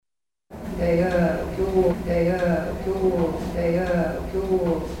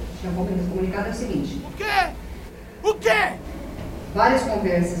tinha comunicado é o seguinte. O quê? O quê? Várias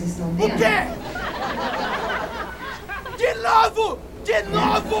conversas estão tendo. O quê? De novo! De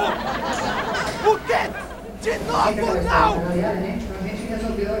novo! O quê? De novo, não! Né? Então a gente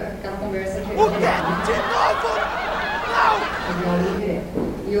resolveu aquela conversa de... O quê? De novo, não!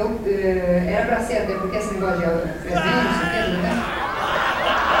 E eu, era pra ser até porque esse negócio de presente, não sei o que, né?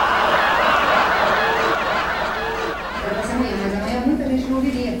 Era pra ser amanhã, mas amanhã muita gente não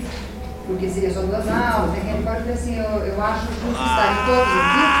viria. Porque seria só 2 aulas, né? Que a gente pode dizer assim, eu acho justo estar em todos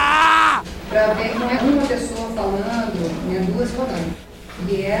aqui pra ver que não é uma pessoa falando, nem 2 falando.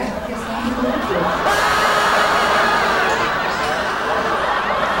 E é a questão do grupo todo.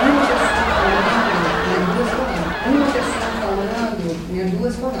 Uma pessoa falando, nem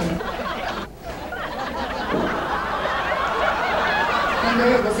 2 falando. Quando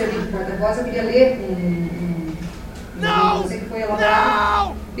eu vou servir de porta-voz, eu queria ler um Não! você que foi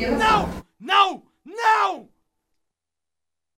elaborado pela Não! Não!